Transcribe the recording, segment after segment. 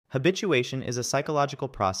Habituation is a psychological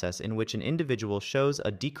process in which an individual shows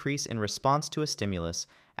a decrease in response to a stimulus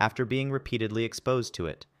after being repeatedly exposed to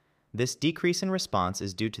it. This decrease in response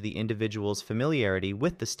is due to the individual's familiarity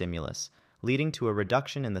with the stimulus, leading to a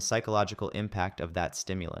reduction in the psychological impact of that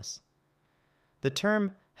stimulus. The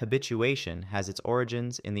term habituation has its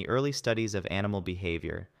origins in the early studies of animal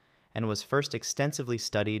behavior and was first extensively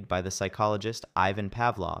studied by the psychologist Ivan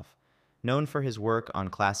Pavlov, known for his work on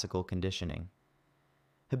classical conditioning.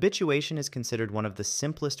 Habituation is considered one of the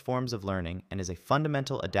simplest forms of learning and is a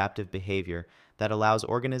fundamental adaptive behavior that allows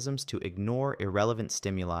organisms to ignore irrelevant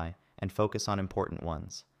stimuli and focus on important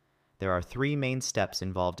ones. There are three main steps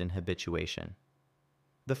involved in habituation.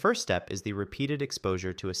 The first step is the repeated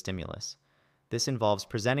exposure to a stimulus. This involves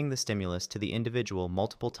presenting the stimulus to the individual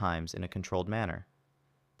multiple times in a controlled manner.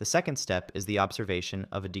 The second step is the observation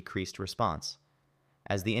of a decreased response.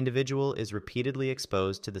 As the individual is repeatedly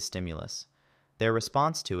exposed to the stimulus, their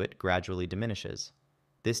response to it gradually diminishes.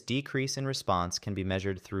 This decrease in response can be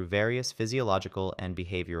measured through various physiological and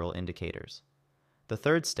behavioral indicators. The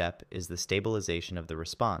third step is the stabilization of the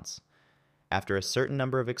response. After a certain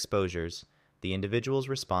number of exposures, the individual's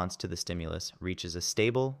response to the stimulus reaches a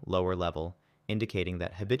stable, lower level, indicating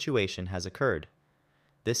that habituation has occurred.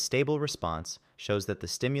 This stable response shows that the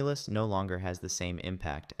stimulus no longer has the same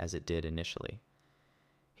impact as it did initially.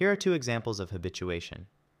 Here are two examples of habituation.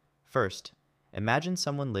 First, imagine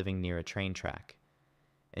someone living near a train track.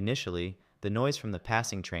 Initially, the noise from the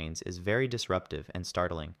passing trains is very disruptive and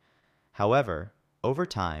startling. However, over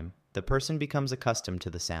time, the person becomes accustomed to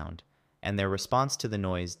the sound, and their response to the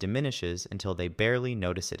noise diminishes until they barely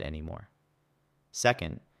notice it anymore.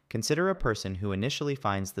 Second, consider a person who initially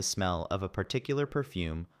finds the smell of a particular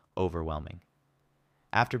perfume overwhelming.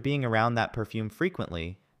 After being around that perfume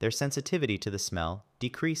frequently, their sensitivity to the smell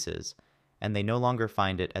decreases, and they no longer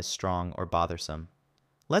find it as strong or bothersome.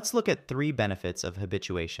 Let's look at three benefits of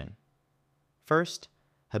habituation. First,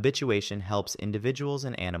 habituation helps individuals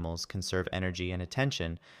and animals conserve energy and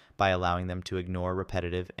attention by allowing them to ignore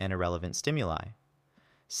repetitive and irrelevant stimuli.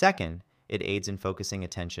 Second, it aids in focusing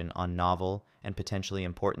attention on novel and potentially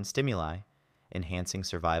important stimuli, enhancing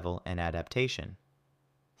survival and adaptation.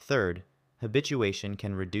 Third, habituation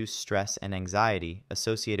can reduce stress and anxiety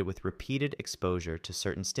associated with repeated exposure to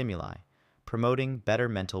certain stimuli, promoting better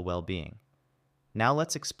mental well-being. Now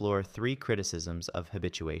let's explore three criticisms of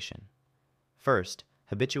habituation. First,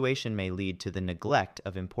 habituation may lead to the neglect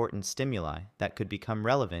of important stimuli that could become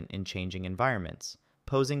relevant in changing environments,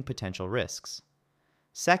 posing potential risks.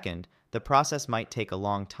 Second, the process might take a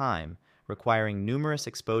long time, requiring numerous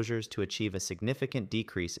exposures to achieve a significant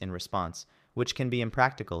decrease in response, which can be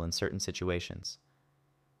impractical in certain situations.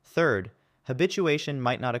 Third, habituation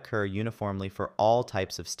might not occur uniformly for all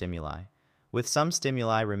types of stimuli, with some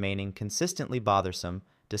stimuli remaining consistently bothersome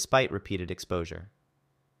despite repeated exposure.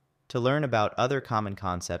 To learn about other common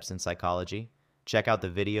concepts in psychology, check out the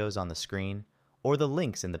videos on the screen or the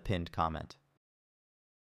links in the pinned comment.